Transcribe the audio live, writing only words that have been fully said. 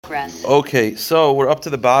progress. Okay, so we're up to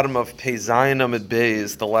the bottom of Pei Zayin Amid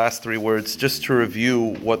Beis, the last three words. Just to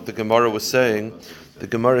review what the Gemara was saying, the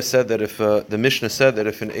Gemara said that if the Mishnah said that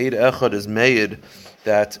if an Eid Echad is made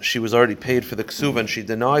that she was already paid for the ksuva and she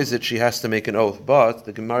denies it, she has to make an oath. But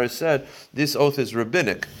the Gemara said this oath is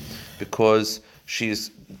rabbinic because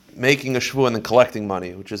she's making a shvuah and then collecting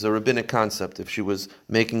money, which is a rabbinic concept. If she was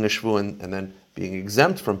making a shvuah and then being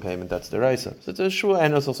exempt from payment, that's deraisa. So it's a shvuah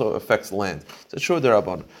and it also affects land. It's a shvuah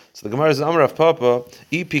derabbanan. So the Gemara says, Amar Rav Papa,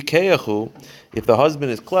 ipikeyachu, if the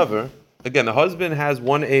husband is clever, again, the husband has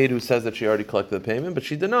one aide who says that she already collected the payment, but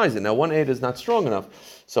she denies it. Now, one aide is not strong enough.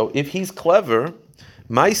 So if he's clever,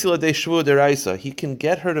 Ma'isila de shvuah deraisa, he can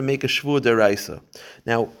get her to make a shvuah deraisa.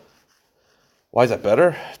 Now, why is that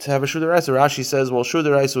better to have a shvuah deraisa? Rashi says, well, shvuah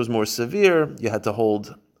deraisa was more severe. You had to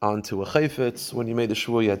hold onto a chayfetz. When you made the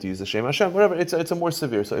shvuah, you had to use the Shem Hashem. Whatever, it's a more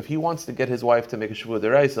severe. So if he wants to get his wife to make a shvuah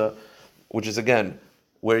deraisa, which is again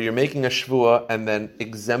where you're making a shvuah and then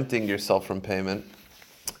exempting yourself from payment,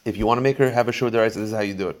 if you want to make her have a shvuah deraisa, this is how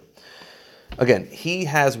you do it. Again, he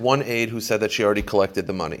has one aide who said that she already collected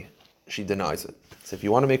the money. She denies it. So if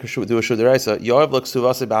you want to make her do a shvuah deraisa, Yoav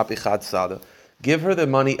l'ksuvase b'api chad sada, give her the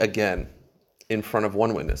money again in front of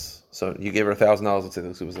one witness. So you gave her $1,000. Let's say the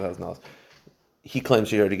ksuva is $1,000. He claims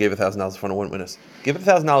she already gave $1,000 in front of one witness. Give it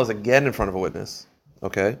 $1,000 again in front of a witness.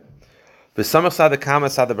 Okay.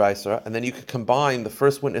 And then you could combine the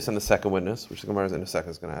first witness and the second witness, which the Gemara in a second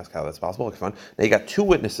is going to ask how that's possible. Okay, fine. Now you got two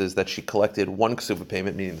witnesses that she collected one ksuva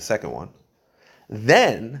payment, meaning the second one.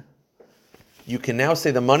 Then you can now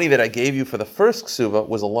say the money that I gave you for the first ksuva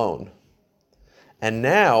was a loan. And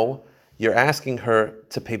now you're asking her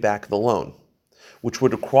to pay back the loan, which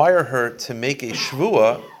would require her to make a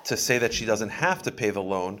shvuah to say that she doesn't have to pay the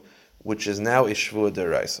loan, which is now a shvuah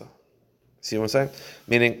deraisa. See what I'm saying?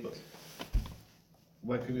 Meaning,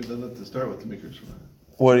 why couldn't you done that to start with to make her shvuah?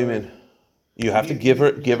 What do you mean? You have to give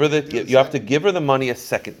her the money a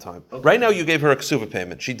second time. Okay. Right now, you gave her a ksuva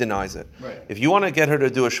payment. She denies it. Right. If you want to get her to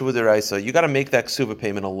do a shvuah deraisa, you got to make that ksuva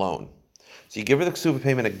payment a loan. So you give her the ksuva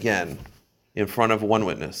payment again in front of one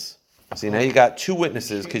witness. See, now you got two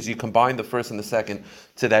witnesses because you combined the first and the second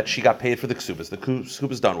to that she got paid for the ksubas. The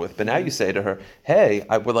ksuba's done with. But now you say to her, hey,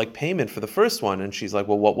 I would like payment for the first one. And she's like,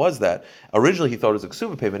 well, what was that? Originally he thought it was a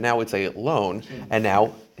ksuba payment. Now it's a loan. And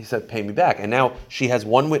now he said, pay me back. And now she has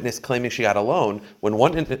one witness claiming she got a loan. When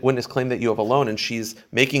one witness claimed that you have a loan and she's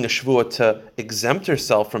making a shvuah to exempt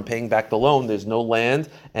herself from paying back the loan, there's no land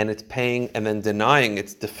and it's paying and then denying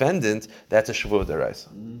its defendant, that's a shvuah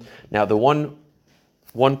deraisa. Now the one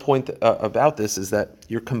point about this is that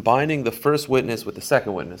you're combining the first witness with the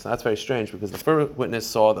second witness. Now, that's very strange because the first witness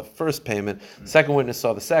saw the first payment, the second witness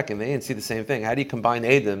saw the second. They didn't see the same thing. How do you combine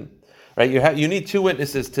Eidim? Right? You need two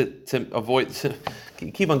witnesses to avoid.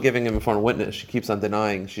 You keep on giving him in front of a witness. She keeps on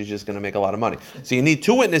denying she's just going to make a lot of money. So you need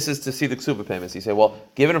two witnesses to see the ksuba payments. You say, well,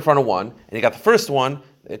 give it in front of one, and you got the first one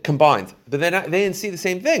combined. But they didn't see the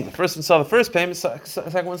same thing. The first one saw the first payment, the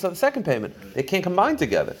second one saw the second payment. They can't combine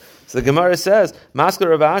together. So the Gemara says, Maskar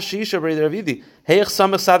Rav Ashi Shabrei Ravidi, Heyach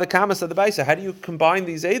Samach Sadakama Sadabaisa. How do you combine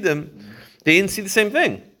these Eidim? They didn't see the same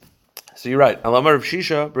thing. So you're right. Alamar Rav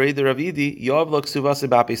Shisha, Brei Ravidi, Yoav Lo Ksuvase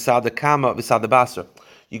Bapi Sadakama V'Sadabasra.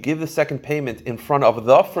 You give the second payment in front of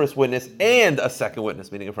the first witness and a second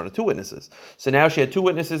witness, meaning in front of two witnesses. So now she had two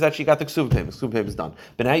witnesses that she got the ksuba payment. Ksuba payment is done.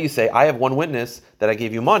 But now you say, I have one witness that I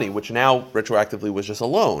gave you money, which now retroactively was just a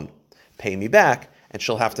loan. Pay me back, and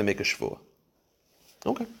she'll have to make a shvuah.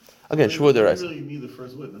 Okay. Again, shvuah deraisa. What do you really need the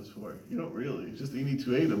first witness for? You don't really. It's just you need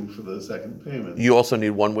to aid them for the second payment. You also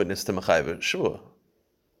need one witness to mechayev shvuah.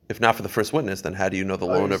 If not for the first witness, then how do you know the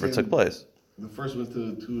loan ever took place? The first was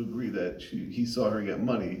to agree that he saw her get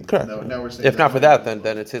money. Correct. Now we're saying if not for that,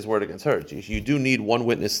 then it's his word against her. You do need one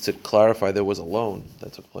witness to clarify there was a loan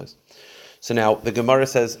that took place. So now the Gemara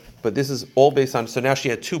says, but this is all based on, so now she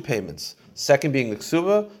had two payments. Second being the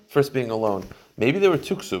ksuba, first being a loan. Maybe there were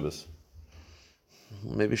two ksubas.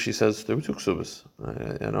 Maybe she says, there were two ksubas.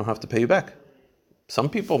 I don't have to pay you back. Some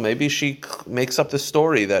people, maybe she makes up this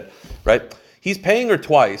story that, right, he's paying her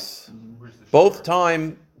twice, both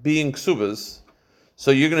time being ksubas, so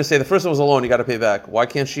you're going to say the first one was a loan, you got to pay back. Why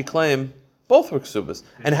can't she claim both were ksubas?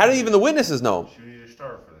 And how do even the witnesses know? She needed a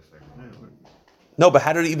star for the second. No, but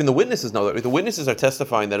how did even the witnesses know that? The witnesses are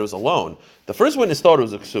testifying that it was a loan. The first witness thought it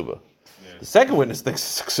was a ksuba. Yeah. The second witness thinks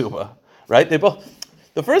it's a ksuba, right? They both.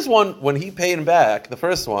 The first one, when he paid him back, the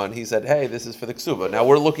first one, he said, hey, this is for the ksuba. Now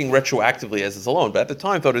we're looking retroactively as it's a loan, but at the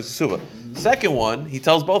time thought it was a ksuba. Second one, he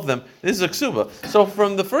tells both of them, this is a ksuba. So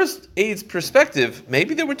from the first aide's perspective,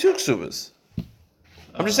 maybe there were two ksubas.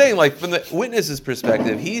 I'm just saying, like, from the witness's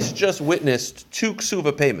perspective, he's just witnessed two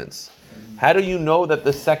ksuba payments. How do you know that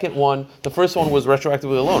the second one, the first one was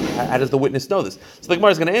retroactively alone? How does the witness know this? So the Gemara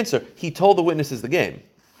is going to answer, he told the witnesses the game.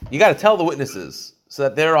 You got to tell the witnesses so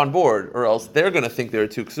that they're on board, or else they're going to think there are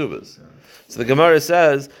two ksuvas. So the Gemara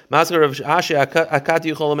says, Maskar of Ashi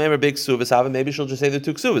akati yicholomem big ksuvas, maybe she'll just say the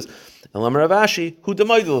two ksuvas. And Lamar of Ashi, who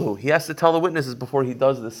demaydilhu? He has to tell the witnesses before he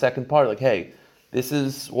does the second part, like, hey, this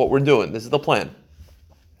is what we're doing. This is the plan.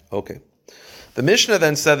 Okay. The Mishnah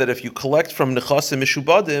then said that if you collect from nechasim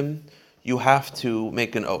mishubadim, you have to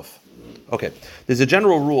make an oath. Okay. There's a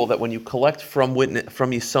general rule that when you collect from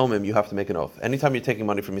yisomim, you have to make an oath. Anytime you're taking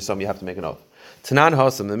money from yisomim, you have to make an oath. Tanan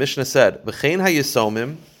Hasam, the Mishnah said, V'chein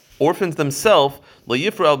ha-yisomim, orphans themselves, lo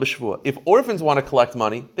yifra'el b'shvua. If orphans want to collect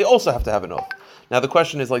money, they also have to have an oath. Now the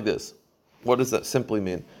question is like this. What does that simply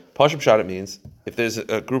mean? Pashup Pshat, it means if there's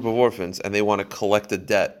a group of orphans and they want to collect a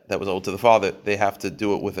debt that was owed to the father, they have to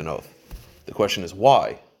do it with an oath. The question is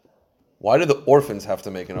why? Why do the orphans have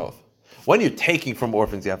to make an oath? When you're taking from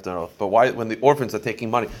orphans, you have to an oath. But why when the orphans are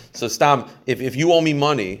taking money? So Stam, if you owe me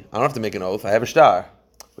money, I don't have to make an oath. I have a shtar.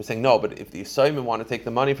 We're saying no, but if the Yisayimim want to take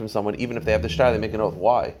the money from someone, even if they have the shtar, they make an oath.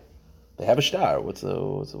 Why? They have a shtar. What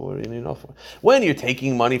do you need an oath for? When you're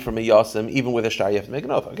taking money from a yasim, even with a shtar, you have to make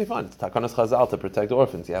an oath. Okay, fine. It's takanas chazal to protect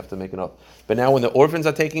orphans. You have to make an oath. But now when the orphans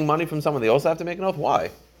are taking money from someone, they also have to make an oath.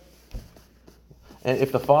 Why? And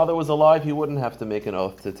if the father was alive, he wouldn't have to make an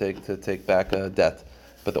oath to take back a debt.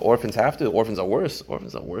 But the orphans have to. Orphans are worse.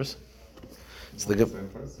 Orphans are worse. It's not the same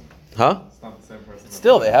person. Huh? It's not the same person.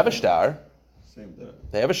 Still, they have a shtar. Same debt.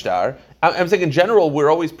 They have a shtar. I'm saying in general,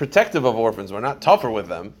 we're always protective of orphans. We're not tougher with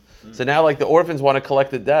them. So now, like the orphans want to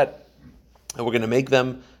collect the debt, and we're going to make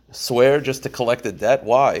them swear just to collect the debt.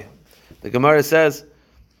 Why? The Gemara says,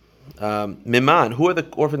 Miman, who are the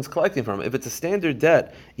orphans collecting from? If it's a standard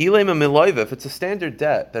debt, Ilema Miloiva, if it's a standard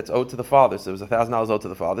debt that's owed to the father, so it was $1,000 owed to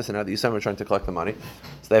the father, so now the Yisrael are trying to collect the money,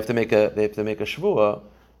 so they have to make a shvua.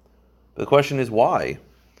 But the question is why?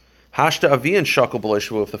 Hashta avian shakal b'lo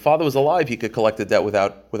shvua. If the father was alive, he could collect the debt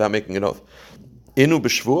without making an oath. Inu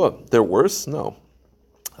b'shvua, they're worse? No.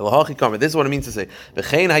 This is what it means to say.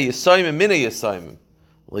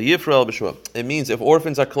 It means if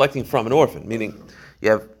orphans are collecting from an orphan, meaning you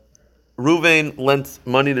have Ruvain lent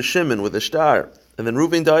money to Shimon with a shtar, and then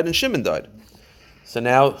Ruvain died and Shimon died. So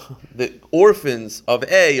now the orphans of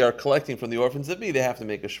A are collecting from the orphans of B. They have to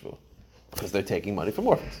make a shvua because they're taking money from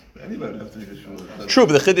orphans. Anybody have to make a shvua. True,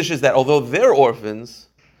 but the chiddush is that although they're orphans,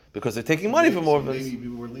 because they're taking money from orphans, maybe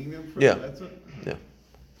people were lenient for yeah, that's it. yeah.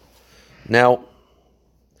 Now,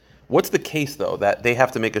 what's the case though that they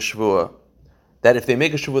have to make a shvua? That if they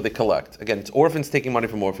make a shvua, they collect. Again, it's orphans taking money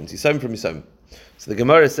from orphans. Yisayim from Yisayim. So the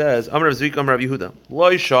Gemara says, Amar Rav Zvika, Amar Rav Yehuda, Lo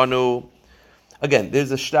yishanu. Again,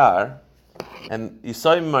 there's a shtar, and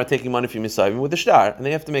Yisayim are taking money from Yisayim with a shtar, and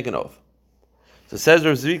they have to make an oath. So it says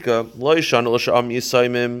Rav Zvika, Lo yishanu l'sha'am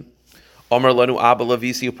Yisayimim, Amar lanu abba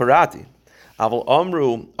lavisi uparati. Aval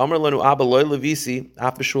amru, Amar lanu abba loy lavisi,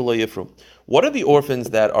 apeshu lo yifru. What are the orphans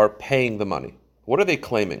that are paying the money? What are they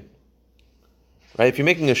claiming? Right? If you're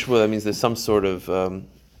making a shvua, that means there's some sort of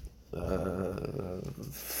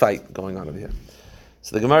fight going on over here.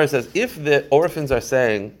 So the Gemara says, if the orphans are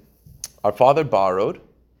saying, our father borrowed,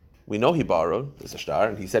 we know he borrowed, there's a shtar,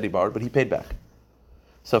 and he said he borrowed, but he paid back.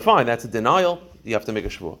 So fine, that's a denial, you have to make a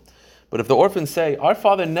shvua. But if the orphans say, our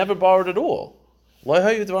father never borrowed at all, then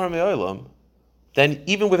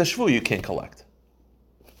even with a shvua you can't collect.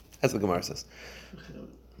 As the Gemara says.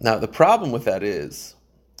 Now the problem with that is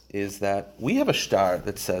that we have a shtar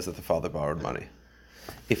that says that the father borrowed money.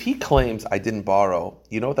 If he claims I didn't borrow,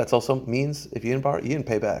 you know what that also means? If you didn't borrow, you didn't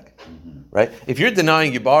pay back. Right? If you're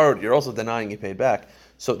denying you borrowed, you're also denying you paid back.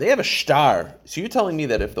 So they have a shtar. So you're telling me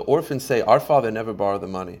that if the orphans say, our father never borrowed the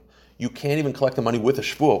money, you can't even collect the money with a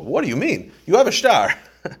shvua. What do you mean? You have a shtar.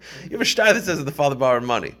 You have a shtar that says that the father borrowed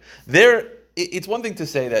money. It's one thing to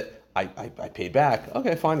say that I paid back.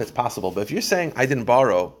 Okay, fine, that's possible. But if you're saying I didn't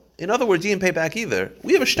borrow, in other words, you didn't pay back either.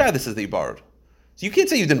 We have a shtar that says that you borrowed. So you can't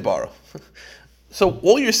say you didn't borrow. So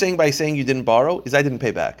all you're saying by saying you didn't borrow is I didn't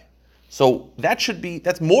pay back. So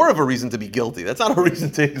that's more of a reason to be guilty. That's not a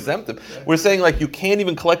reason to exempt him. We're saying like you can't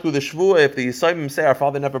even collect with a shvua if the Yisayim say our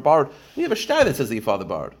father never borrowed. We have a shtar that says that your father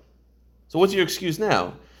borrowed. So what's your excuse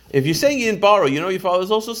now? If you're saying you didn't borrow, you know your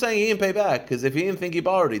father's also saying he didn't pay back, because if he didn't think he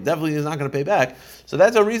borrowed, he definitely is not going to pay back. So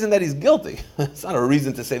that's a reason that he's guilty. It's not a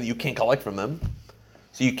reason to say that you can't collect from them.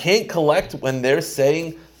 So you can't collect when they're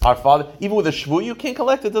saying our father, even with a shvu, you can't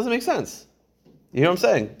collect. It doesn't make sense. You hear what I'm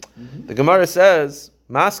saying? Mm-hmm. The Gemara says,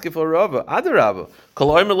 Maskif or Rava, Adarava,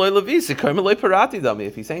 Koloimer loy levisi, Koimer loy parati dami.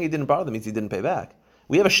 If he's saying he didn't borrow, that means he didn't pay back.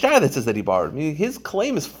 We have a shtar that says that he borrowed. I mean, his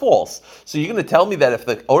claim is false. So you're going to tell me that if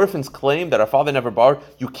the orphans claim that our father never borrowed,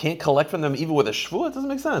 you can't collect from them even with a shvuah? It doesn't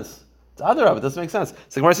make sense. It's other of it doesn't make sense.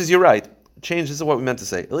 So Gemara says, you're right. Change, this is what we meant to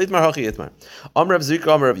say. Elitmar hachi itmar. Amr Rav Zika,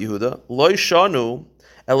 Amr Rav Yehuda, Loi shanu,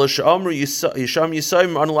 elo she'amru yisham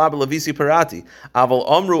yisayim anu abel levisi parati, aval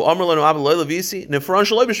amru lanu abel loy levisi, nefron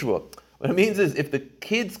shaloi b'shvuah. What it means is, if the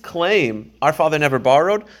kids claim our father never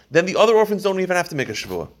borrowed, then the other orphans don't even have to make a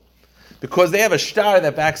shvuah, because they have a shtar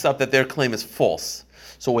that backs up that their claim is false.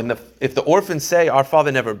 So if the orphans say our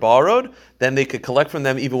father never borrowed, then they could collect from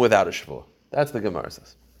them even without a shvuah. That's the Gemara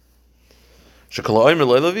says.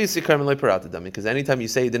 Because anytime you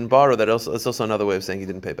say he didn't borrow, that's also another way of saying he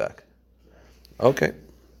didn't pay back. Okay,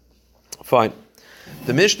 fine.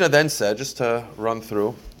 The Mishnah then said, just to run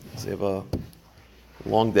through, so we have a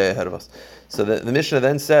long day ahead of us. So the Mishnah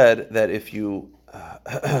then said that if you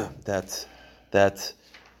that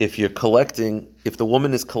if you're collecting, if the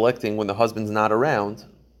woman is collecting when the husband's not around,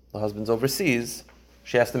 the husband's overseas,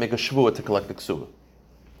 she has to make a shvuah to collect the ksuba.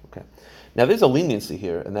 Okay. Now there's a leniency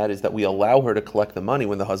here, and that is that we allow her to collect the money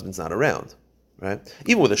when the husband's not around, right?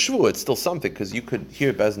 Even with a shvuah, it's still something, because you could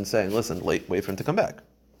hear Bezin saying, "Listen, wait for him to come back.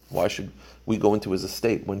 Why should we go into his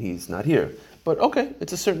estate when he's not here?" But okay,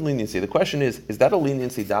 it's a certain leniency. The question is that a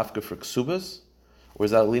leniency dafka for ksubas, or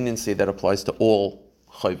is that a leniency that applies to all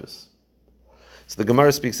chayvus? So the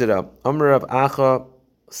Gemara speaks it up. Amr Rav Acha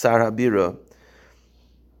Sar Habira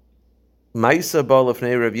Maisa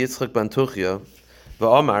Balafnei Rav Yitzchak Ben Tuchya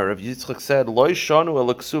V'Amar Rav Yitzchak said Loi Shanu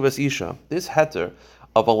El Ksuvas Isha. This heter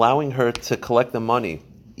of allowing her to collect the money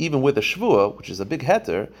even with a shvuah, which is a big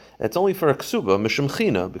heter, it's only for a ksuba, mishum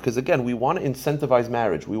china, because again, we want to incentivize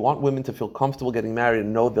marriage. We want women to feel comfortable getting married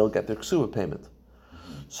and know they'll get their ksuba payment.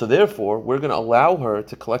 So therefore, we're going to allow her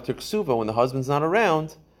to collect her ksuba when the husband's not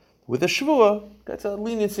around with a shvuah. That's a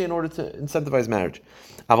leniency in order to incentivize marriage.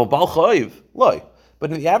 Aval bal chayiv, loy.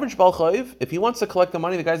 But in the average bal chayiv, if he wants to collect the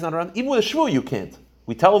money, the guy's not around, even with a shvuah you can't.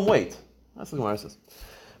 We tell him wait. That's what the Gemara says.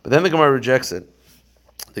 But then the Gemara rejects it.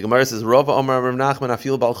 The Gemara says, Rava Amar Rav Nachman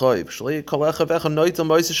Afil Bal Chayiv. Shlei kolecha vecha noitel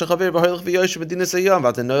moise shechaver b'hoilch v'yoshev b'dinas hayam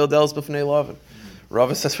v'ata noel dels b'fnei lavin.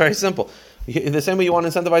 Rava says very simple. In the same way you want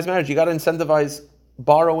to incentivize marriage, you got to incentivize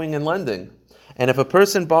borrowing and lending. And if a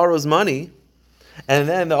person borrows money, and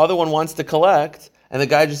then the other one wants to collect, and the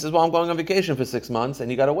guy just says, well, I'm going on vacation for 6 months, and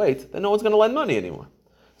you got to wait, then no one's going to lend money anymore.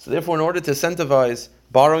 So therefore, in order to incentivize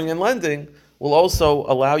borrowing and lending, we'll also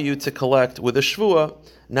allow you to collect with a shvuah,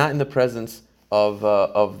 not in the presence of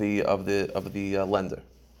the lender,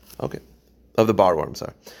 okay, of the borrower. I'm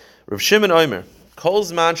sorry. Rav Shimon Omer, Kol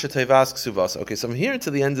Zman Shetevas Ksuvas. Okay, so I'm here to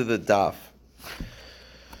the end of the daf.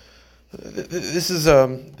 This is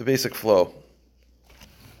the basic flow.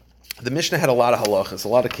 The Mishnah had a lot of halachas, a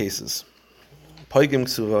lot of cases. Paigim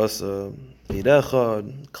Ksuvas,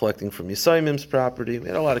 Yidechad, collecting from Yisayimim's property. We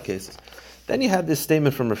had a lot of cases. Then you had this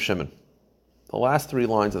statement from Rav Shimon. The last 3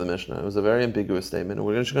 lines of the Mishnah. It was a very ambiguous statement, and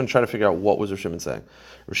we're just going to try to figure out what was Rav Shimon saying.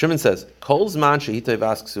 Rav Shimon says, Kol zman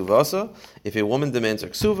shehitayvas ksuvasa, if a woman demands her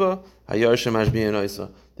ksuva, hayarshem ashbiyan oisa,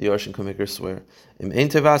 the yarshin can make her swear. Im ein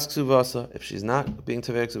tevas ksuvasa, if she's not being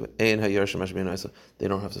tevek ksuva, ein hayarshem ashbiyan oisa, they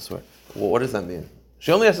don't have to swear. Well, what does that mean?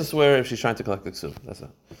 She only has to swear if she's trying to collect the ksuva. That's it.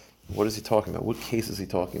 What is he talking about? What case is he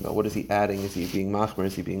talking about? What is he adding? Is he being machmer?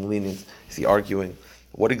 Is he being lenient? Is he arguing?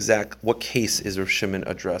 What case is Rav Shimon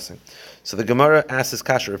addressing? So the Gemara asks this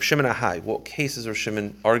kasha, Rav Shimon Ahai, what case is Rav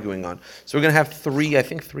Shimon arguing on? So we're going to have 3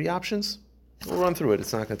 options. We'll run through it.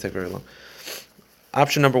 It's not going to take very long.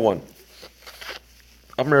 Option number 1.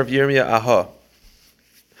 Amar Rav Yirmiyah Aha.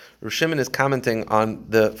 Rav Shimon is commenting on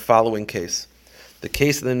the following case. The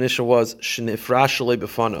case of the Mishnah was Shnifra Shalei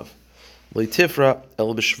B'fanav. Leitifra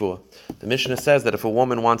El B'shvuah. The Mishnah says that if a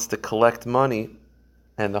woman wants to collect money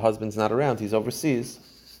and the husband's not around, he's overseas,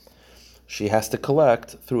 she has to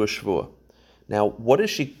collect through a shvuah. Now, what is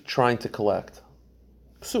she trying to collect?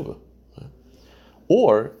 Ksuba. Right?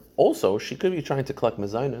 Or, also, she could be trying to collect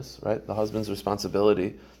mezainis, right? The husband's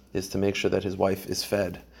responsibility is to make sure that his wife is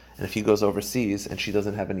fed. And if he goes overseas and she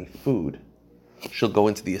doesn't have any food, she'll go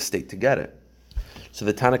into the estate to get it. So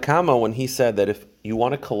the Tanakama, when he said that if you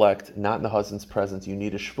want to collect, not in the husband's presence, you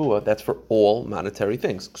need a shvuah, that's for all monetary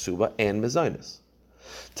things, ksuba and mezainis.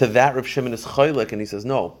 To that, Rav Shimon is chaylik, and he says,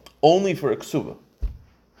 no, only for a ksuba.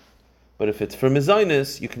 But if it's for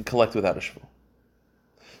mezainis, you can collect without a shvuah.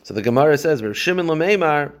 So the Gemara says, Rav Shimon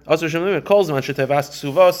Lameimar, Rav Shimon calls him,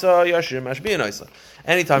 ksuvasa yashir mashbiyan oisa.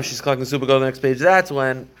 Anytime she's collecting ksuba, go to the next page, that's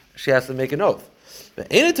when she has to make an oath. But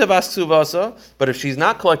if she's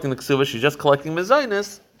not collecting the ksuba, she's just collecting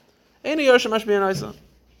mezainis,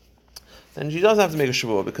 then she doesn't have to make a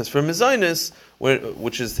shavua, because for mezainis,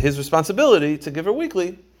 which is his responsibility to give her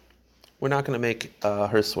weekly, we're not going to make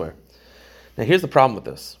her swear. Now here's the problem with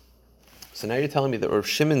this. So now you're telling me that Rav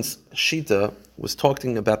Shimon's Shita was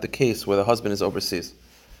talking about the case where the husband is overseas.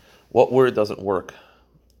 What word doesn't work?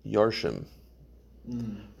 Yarshim.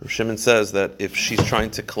 Rav Shimon says that if she's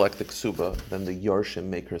trying to collect the ksuba, then the Yarshim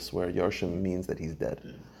make her swear. Yarshim means that he's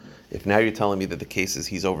dead. If now you're telling me that the case is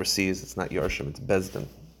he's overseas, it's not Yarshim, it's Bezdin.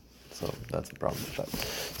 So that's the problem with that.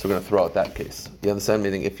 So we're going to throw out that case. You understand?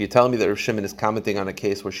 Meaning, if you're telling me that Rav Shimon is commenting on a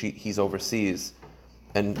case where he's overseas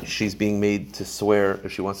and she's being made to swear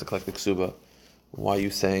if she wants to collect the ksuba, why are you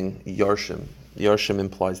saying Yarshim? Yarshim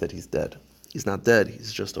implies that he's dead. He's not dead,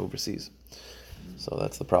 he's just overseas. So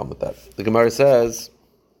that's the problem with that. The Gemara says,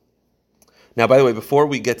 now by the way, before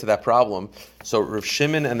we get to that problem, so Rav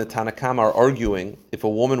Shimon and the Tanakama are arguing if a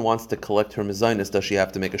woman wants to collect her mezainis, does she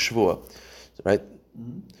have to make a shvua? Right?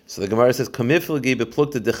 So the Gemara says, "Kamiflegi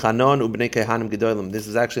beplukta dechanon ubnei kehanim gedolim." This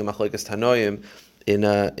is actually machlekes tanoim in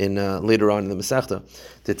later on in the Masechta.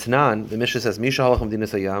 The Tanan, the Mishnah says, "Misha halach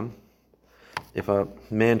mdinas hayam." If a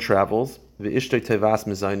man travels, ve'ishtei tevas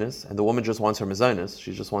mezainis, and the woman just wants her mezainis,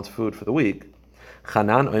 she just wants food for the week.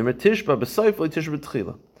 Chanan oimer tishba b'soif lo tishba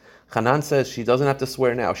b'tchila. Chanan says she doesn't have to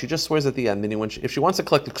swear now; she just swears at the end. Meaning, if she wants to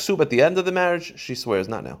collect the ksub at the end of the marriage, she swears,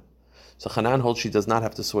 not now. So Chanan holds she does not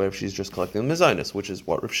have to swear if she's just collecting the mezainis, which is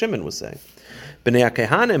what Rav Shimon was saying. Bnei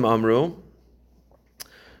HaKehanim amru,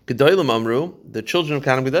 Gedolim amru, the children of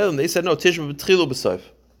Kehanim Gedolim, they said no, tishba b'tchilu b'soif.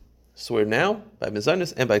 Swear now by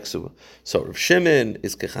mezainis and by ksuba. So Rav Shimon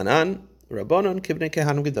is kechanan, Rabbanon kibnei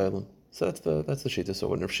Kehanim Gedolim. So that's the shita. So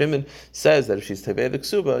when Rav Shimon says that if she's tevei the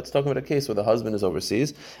ksuba, it's talking about a case where the husband is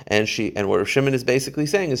overseas, and what Rav Shimon is basically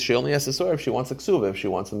saying is she only has to swear if she wants the ksuba. If she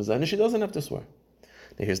wants the mezainis, she doesn't have to swear.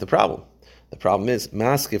 Now here's the problem. The problem is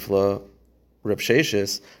maskifla Reb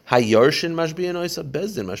Sheshis hayarshin mashbiyan oisa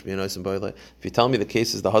bezdin mashbiyan oisa boile. If you tell me the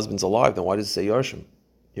case is the husband's alive, then why does it say yarshim?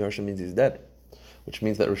 Yarshim means he's dead, which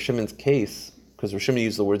means that Rav Shimon's case, because Rav Shimon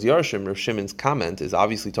used the words yarshim, Rav Shimon's comment is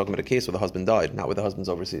obviously talking about a case where the husband died, not where the husband's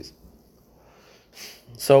overseas.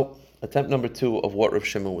 So attempt number 2 of what Rav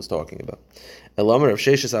Shimon was talking about. Elamar Rav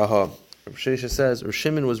Sheshis aha. Rav Shesha says Rav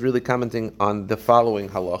Shimon was really commenting on the following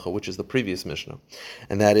halacha, which is the previous Mishnah,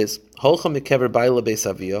 and that is Holcha mikever ba'ila beis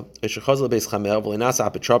avia, eshachaz lebeis chamer, v'lenasa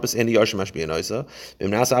apetropis and yarshim mashbiyan oisa,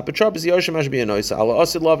 v'nasa apetropis yarshim mashbiyan oisa, ala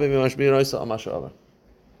asid lav mashbiyan oisa amasha avar.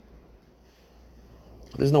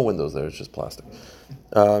 There's no windows there; it's just plastic.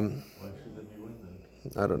 I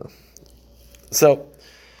don't know. So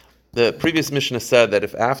the previous Mishnah said that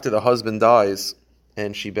if after the husband dies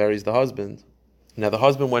and she buries the husband. Now the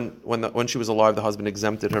husband, when she was alive, the husband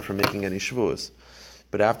exempted her from making any shvuos.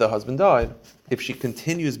 But after the husband died, if she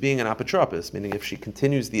continues being an apotropis, meaning if she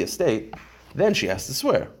continues the estate, then she has to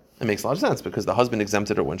swear. It makes a lot of sense because the husband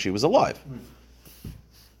exempted her when she was alive.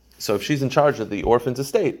 So if she's in charge of the orphan's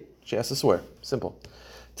estate, she has to swear. Simple.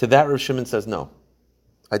 To that, Rav Shimon says, no,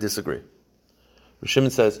 I disagree. Rav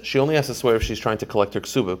Shimon says she only has to swear if she's trying to collect her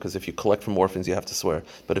ksuba, because if you collect from orphans, you have to swear.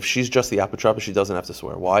 But if she's just the apotropis, she doesn't have to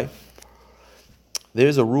swear. Why?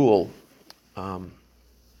 There's a rule,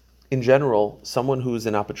 in general, someone who's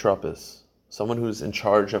an apotropis, someone who's in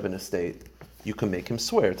charge of an estate, you can make him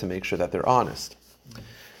swear to make sure that they're honest.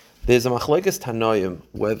 There's a machlekes tanoim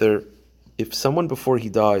whether if someone before he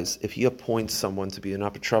dies, if he appoints someone to be an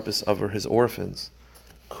apotropis over his orphans,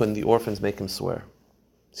 couldn't the orphans make him swear?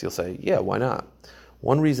 So you'll say, yeah, why not?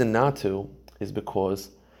 One reason not to is because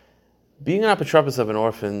being an apotropis of an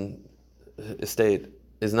orphan estate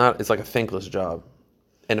it's like a thankless job.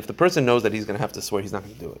 And if the person knows that he's going to have to swear, he's not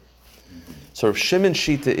going to do it. So Rav Shimon's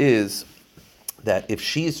shita is that if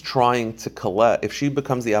she's trying to collect, if she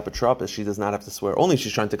becomes the apotropis, she does not have to swear. Only if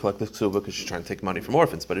she's trying to collect the ksuba because she's trying to take money from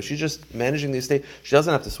orphans. But if she's just managing the estate, she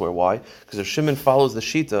doesn't have to swear. Why? Because Rav Shimon follows the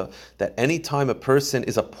shita that any time a person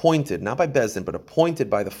is appointed, not by Bezdin, but appointed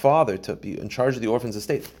by the father to be in charge of the orphan's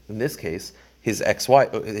estate, in this case, his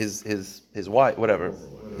ex-wife, his wife, whatever,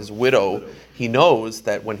 his widow, he knows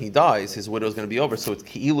that when he dies, his widow is going to be over. So it's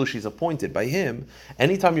ki'ilu, she's appointed by him.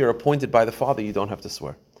 Anytime you're appointed by the father, you don't have to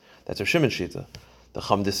swear. That's Rav Shimon's shita. The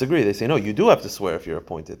Chum disagree. They say, no, you do have to swear if you're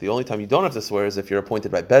appointed. The only time you don't have to swear is if you're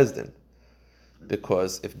appointed by Bezdin.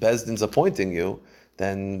 Because if Bezdin's appointing you,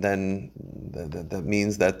 then that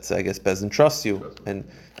means that, I guess, Bezdin trusts you.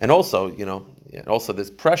 And also, also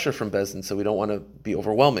there's pressure from Bezdin, so we don't want to be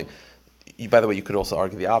overwhelming. By the way, you could also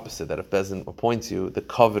argue the opposite, that if Bezdin appoints you, the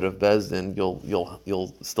covet of Bezdin,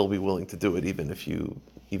 you'll still be willing to do it, even if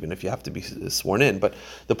you have to be sworn in. But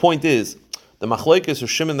the point is, the machlokes or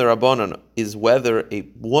Shimon the Rabbanan is whether a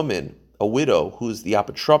woman a widow who's the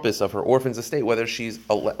apotropis of her orphan's estate, whether she's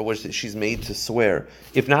made to swear,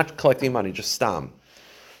 if not collecting money, just stam.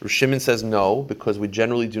 Rav Shimon says no, because we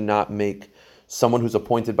generally do not make someone who's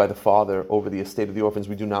appointed by the father over the estate of the orphans,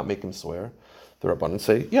 we do not make him swear. The Rabbanan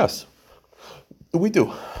say, yes, we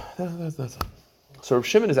do. So Rav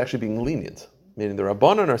Shimon is actually being lenient, meaning the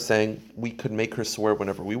Rabbanan are saying we could make her swear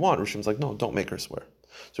whenever we want. Rav Shimon's like, no, don't make her swear.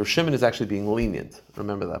 So Rav Shimon is actually being lenient.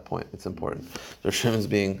 Remember that point, it's important. So Rav Shimon is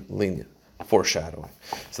being lenient, foreshadowing.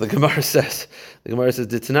 So the Gemara says,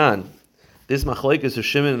 Ditnan, this machlekes of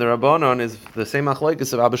Shimon and the Rabbanan is the same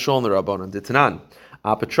machlekes of Abba Shaul and the Rabbanan. Ditnan,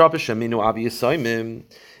 apotropis sheminu avi yisaimim.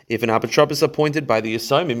 If an apotropis is appointed by the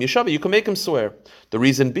yisaimim, yeshava, you can make him swear. The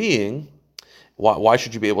reason being, why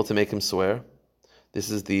should you be able to make him swear? This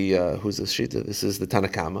is the who's this shita? This is the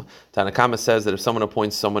Tanakama. Tanakama says that if someone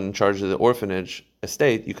appoints someone in charge of the orphanage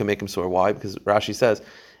estate, you can make him swear. Why? Because Rashi says,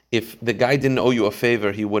 if the guy didn't owe you a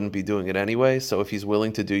favor, he wouldn't be doing it anyway. So if he's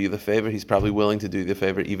willing to do you the favor, he's probably willing to do you the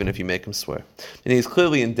favor, even if you make him swear. And he's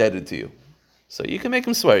clearly indebted to you, so you can make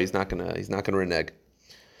him swear. He's not gonna renege.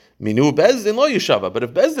 Minu Bezdin lo yeshava. But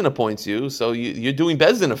if Bezdin appoints you, so you're doing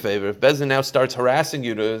Bezdin a favor. If Bezdin now starts harassing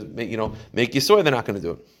you to make you swear, they're not going to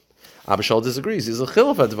do it. Abba Shaul disagrees. He's a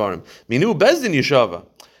chiluf advarim. Minu Bezdin yeshava.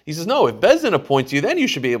 He says, no, if Bezdin appoints you, then you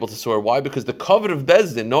should be able to swear. Why? Because the covet of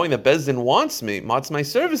Bezdin, knowing that Bezdin wants my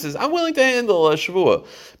services, I'm willing to handle a shavua.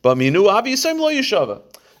 But Minu Avi Yisayim lo yeshava.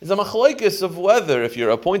 It's a machlokes of whether, if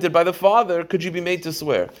you're appointed by the father, could you be made to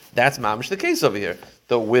swear. That's mamish the case over here.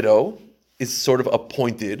 The widow is sort of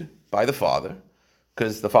appointed by the father,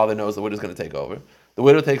 because the father knows the widow's going to take over. The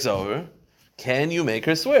widow takes over. Can you make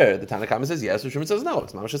her swear? The Tanakhama says yes, Rav Shimon says no.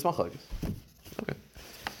 It's mamash machlokes. Okay.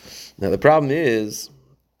 Now the problem is,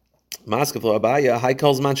 Maskeflo Abaya, Hai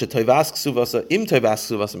calls mancha toivask suvasa im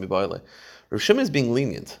toivask suvasa mibayle. Rav Shimon is being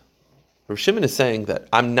lenient. Rav Shimon is saying that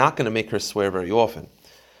I'm not going to make her swear very often.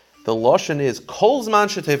 The lashon is kol zman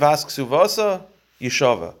shetevask suvasa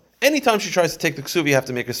yeshava. Anytime she tries to take the ksuva, you have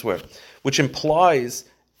to make her swear, which implies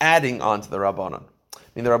adding on to the Rabbanan. I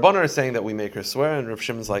mean, the Rabbanan are saying that we make her swear, and Rav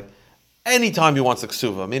Shimon's like, anytime he wants the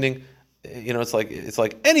ksuva, meaning, it's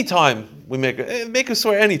like anytime we make her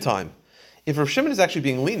swear anytime. If Rav Shimon is actually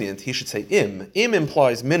being lenient, he should say im. Im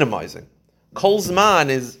implies minimizing. Kol zman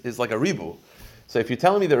is like a ribu. So if you're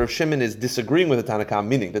telling me that Rav Shimon is disagreeing with the Tanakama,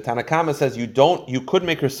 meaning the Tanakama says you could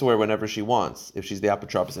make her swear whenever she wants, if she's the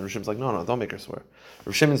apotropis, and Rav Shimon's like, no, don't make her swear.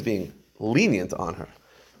 Rav Shimon's being lenient on her.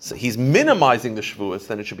 So he's minimizing the shvuas,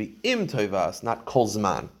 then it should be im toivas, not kol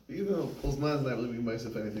zman. Even though kol zman is not really being nice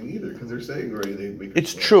if anything either, because they're saying already they make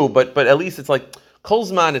It's true, but at least it's like, kol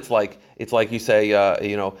zman, it's like you say,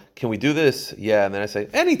 can we do this? Yeah, and then I say,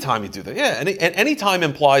 anytime you do that. Yeah, and anytime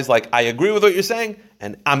implies like, I agree with what you're saying,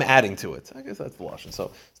 and I'm adding to it. I guess that's the lashon. So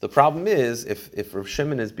the problem is, if Rav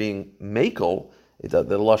Shimon is being makel, the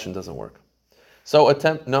lashon doesn't work. So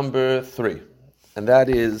attempt number 3, and that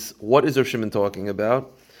is, what is Rav Shimon talking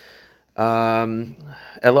about? Elamer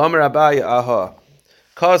Abaya aha.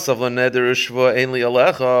 Kasav leneder shva ein li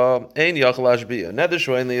alecha ein yachal ashbia. Neder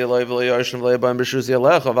shva ein li alei v'le yarshim le'eban b'shusi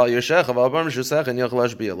alecha v'al yeshecha v'al bar b'shusech ein yachal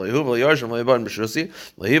ashbia. Le'hu v'le yarshim le'eban b'shusi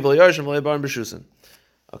le'hi v'le yarshim le'eban b'shusin.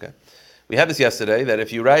 Okay. We had this yesterday, that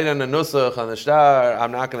if you write on a nusach on the shtar,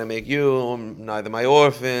 I'm not going to make you, neither my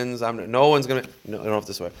orphans, no one's going to, no, I don't have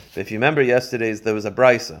to swear. But if you remember yesterday's, there was a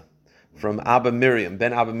brisa from Abba Miriam,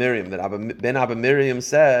 Ben Abba Miriam, that Ben Abba Miriam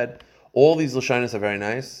said, all these lashonos are very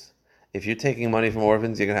nice. If you're taking money from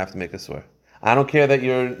orphans, you're going to have to make a swear. I don't care that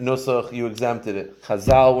your nusach, you exempted it.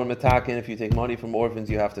 Chazal were metakin, if you take money from orphans,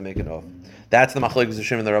 you have to make it off. That's the machlokes of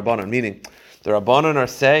Shimon and the Rabbanan, meaning the Rabbanan are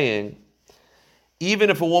saying,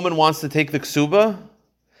 even if a woman wants to take the ksuba,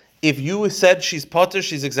 if you said she's potter,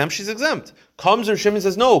 she's exempt, she's exempt. Comes Rav Shimon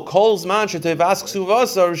says, no, kol zman shetevask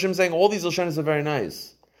ksuvasa. Rav Shimon saying, all these lashonos are very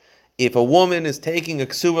nice. If a woman is taking a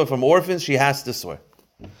ksuba from orphans, she has to swear.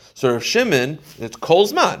 So Rav Shimon, it's kol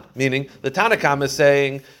zman, meaning the Tanakam is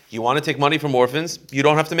saying, you want to take money from orphans, you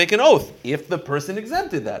don't have to make an oath, if the person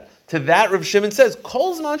exempted that. To that, Rav Shimon says,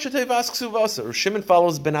 kol zman shetevask ksuvasa. Rav Shimon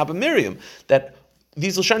follows Ben Abba Miriam, that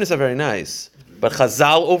these lashonos are very nice. But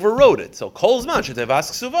Chazal overrode it. So kol zman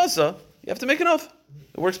shetevask ksuvasa, you have to make an oath.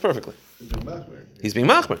 It works perfectly. He's being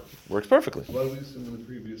machmer. Works perfectly. Why do we assume in the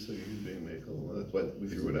previous thing he's being makel? That's why we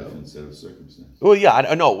threw it out. Instead of circumstance. Well,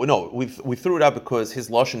 yeah, no. We threw it out because his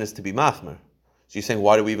lashon is to be machmer. So you're saying,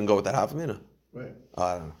 why do we even go with that havamina? Right.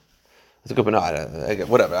 I don't know. It's a good, but no, I get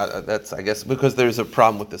whatever. That's, I guess, because there's a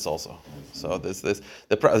problem with this also. So there's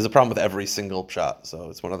a problem with every single shot. So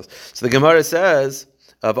it's one of those. So the Gemara says,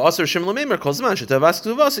 Of Aser Shim Lamemer Kol Zman Shetavas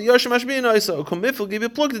Ksuvasa Yoshim Ashbin Oisa Ukumifel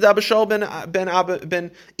Give Plug the Abishal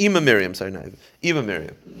ben Ima Miriam. Sorry, no, Ima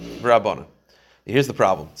Miriam. Rabbana. Here's the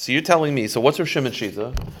problem. So you're telling me, so what's Rav Shimon's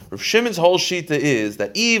shita? Rav Shimon's whole shita is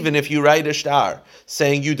that even if you write a shtar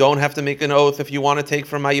saying you don't have to make an oath if you want to take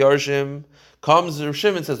from my Yarshim, comes Rav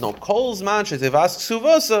Shimon says, no, Kol Zman Shetavas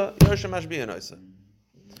Ksuvasa Yoshim Ashbin Oisa.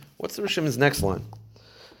 What's the Rav Shimon's next line?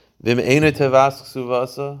 Vim Eina Tevas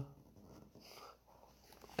Ksuvasa.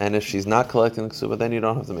 And if she's not collecting the ksuba, then you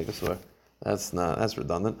don't have to make a swear. That's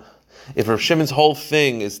redundant. If Rav Shimon's whole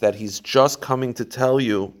thing is that he's just coming to tell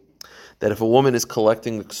you that if a woman is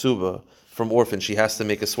collecting the ksuba from orphans, she has to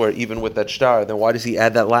make a swear even with that shtar, then why does he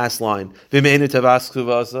add that last line? That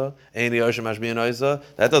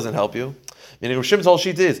doesn't help you. Meaning Rav Shimon's whole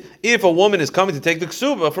sheet is, if a woman is coming to take the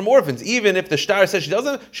ksuba from orphans, even if the shtar says she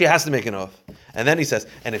doesn't, she has to make an oath. And then he says,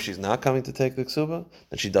 and if she's not coming to take the ksuba,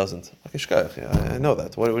 then she doesn't. Okay, shkayach, yeah, I know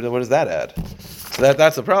that. What does that add? So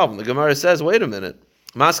that's the problem. The Gemara says, wait a minute.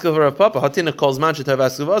 Maskav Rav Papa, hatina calls man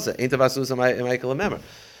shetavas kuvasa, ain't tavas kuvasa ma'ikal member.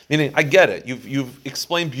 Meaning, I get it. You've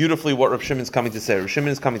explained beautifully what Rav Shimon is coming to say. Rav Shimon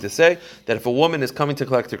is coming to say that if a woman is coming to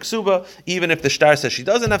collect her ksuba, even if the shtar says she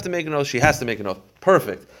doesn't have to make an oath, she has to make an oath.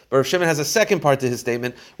 Perfect. But Rav Shimon has a second part to his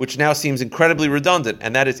statement, which now seems incredibly redundant,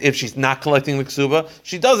 and that is if she's not collecting the ksuba,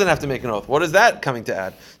 she doesn't have to make an oath. What is that coming to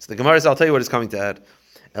add? So the Gemara says, I'll tell you what it's coming to add.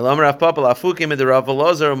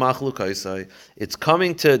 It's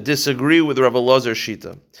coming to disagree with Rav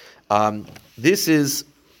Elazar Shita. This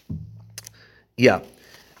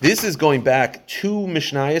is going back 2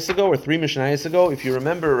 Mishnayos ago or 3 Mishnayos ago. If you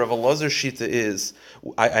remember, Rav Elazar Shita is,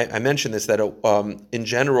 I mentioned this, that in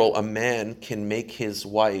general, a man can make his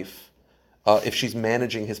wife, if she's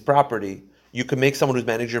managing his property, you can make someone who's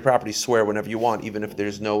managing your property swear whenever you want, even if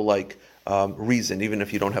there's no reason, even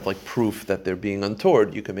if you don't have proof that they're being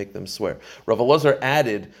untoward, you can make them swear. Rav Elazar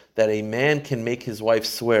added that a man can make his wife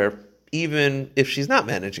swear even if she's not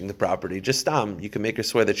managing the property. Just you can make her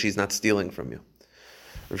swear that she's not stealing from you.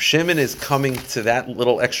 Rav Shimon is coming to that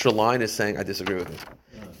little extra line, is saying, I disagree with it.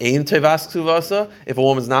 Ein tevas ksuvasa, if a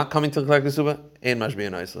woman's not coming to collect the ksuba, ein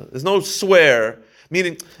mashbiyan oisa. There's no swear,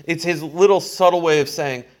 meaning it's his little subtle way of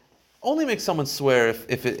saying, only make someone swear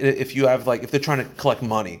if you have if they're trying to collect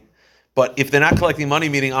money. But if they're not collecting money,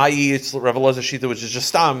 meaning i.e. it's Rav Elazar Shita, which is just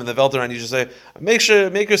stam in the Velteran, you just say, make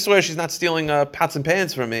her swear she's not stealing pots and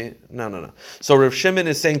pans from me. No. So Rav Shimon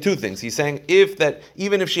is saying 2 things. He's saying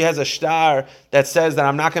even if she has a shtar that says that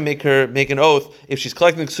I'm not going to make her make an oath, if she's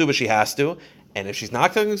collecting the ksuba, she has to. And if she's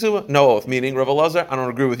not collecting the ksuba, no oath. Meaning Rav Elazar, I don't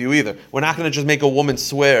agree with you either. We're not going to just make a woman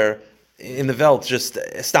swear in the Velt, just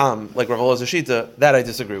stam, like Rav Elazar Shita. That I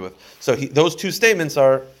disagree with. So those 2 statements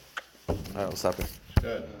are... All right, I'll stop here.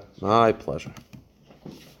 Good. My pleasure.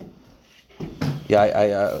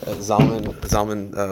 Yeah, Zalman